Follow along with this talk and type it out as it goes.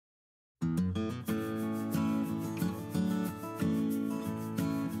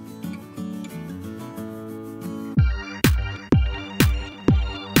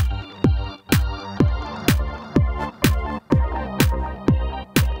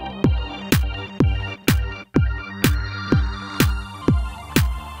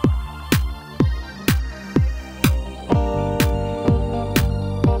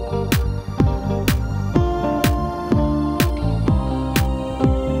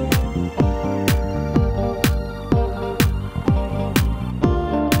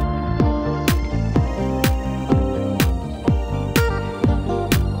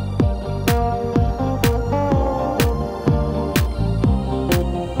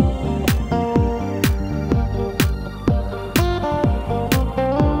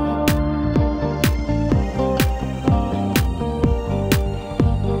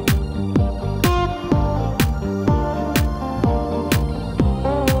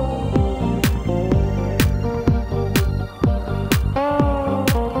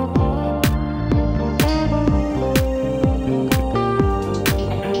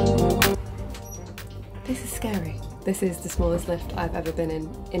This is the smallest lift I've ever been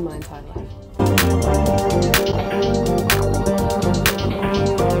in my entire life.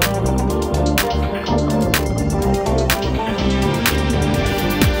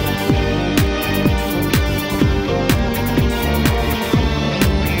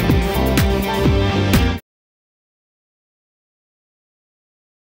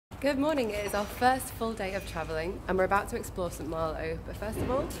 Good morning, it is our first full day of travelling and we're about to explore St Malo, but first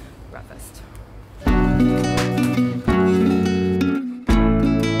of all, breakfast.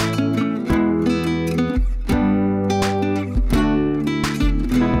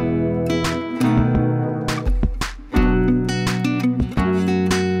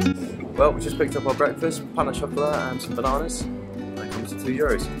 Well, we just picked up our breakfast, pan of chocolate and some bananas. That comes to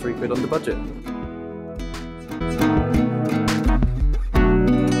 €2, £3 on the budget.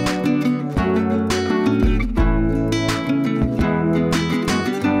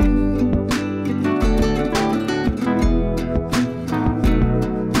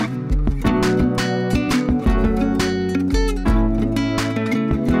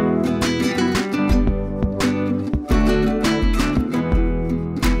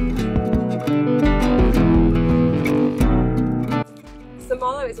 St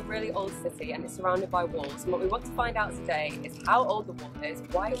Malo is a really old city and it's surrounded by walls, and what we want to find out today is how old the wall is,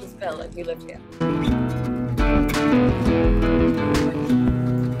 why it was built and who lived here.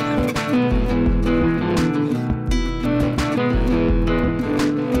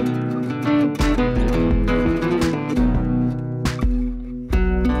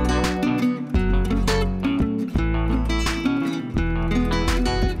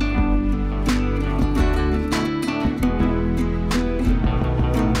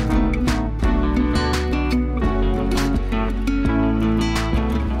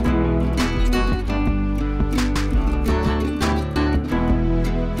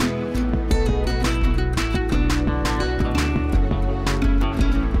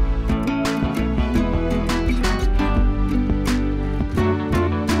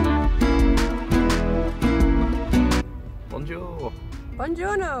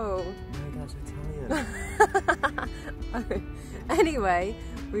 Buongiorno! No, that's Italian. Okay. Anyway,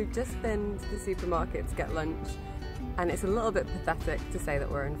 we've just been to the supermarket to get lunch and it's a little bit pathetic to say that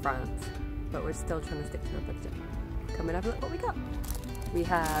we're in France, but we're still trying to stick to our budget. Come and have a look what we got. We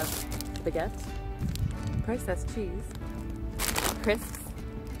have baguette, processed cheese, crisps,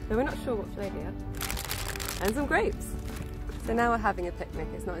 though we're not sure what flavour yet, and some grapes. So now we're having a picnic.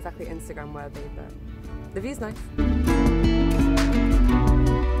 It's not exactly Instagram worthy, but the view's nice.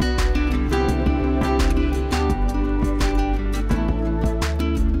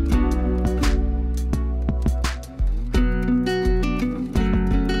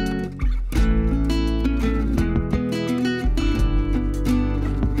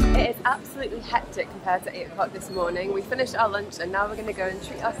 Absolutely hectic compared to 8 o'clock this morning. We finished our lunch and now we're going to go and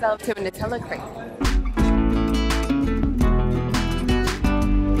treat ourselves to a Nutella crepe.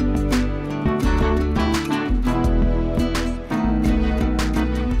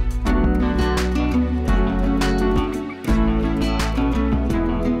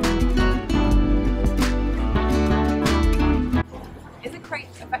 Is a crepe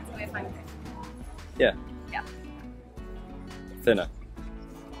effectively a pancake? Yeah. Yeah. Thinner.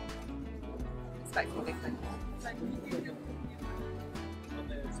 Effectively thin. That's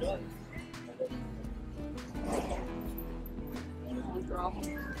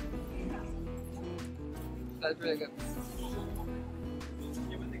really good.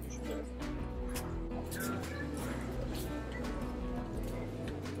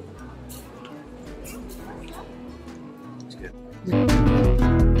 It's good.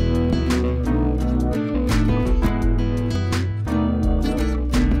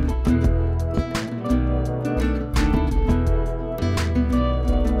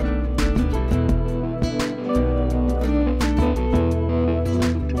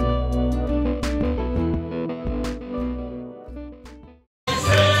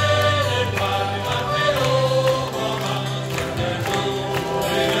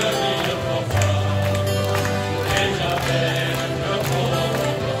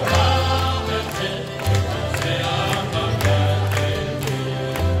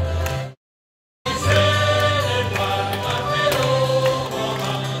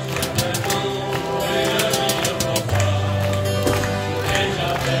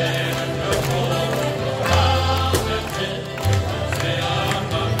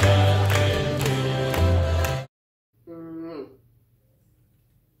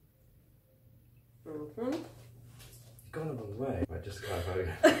 Gone a long way. Right, just to clarify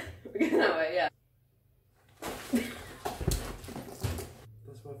again. We're going that way, yeah.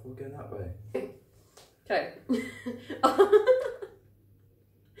 That's why we're going that way. Okay.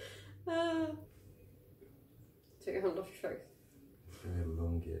 Take your hand off your face. Very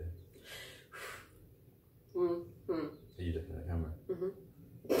long gear. Are you looking at the camera?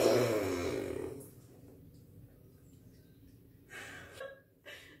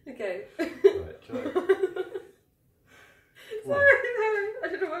 Okay. Right, try it. Sorry, I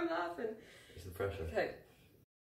don't know why I'm laughing. It's the pressure. Okay.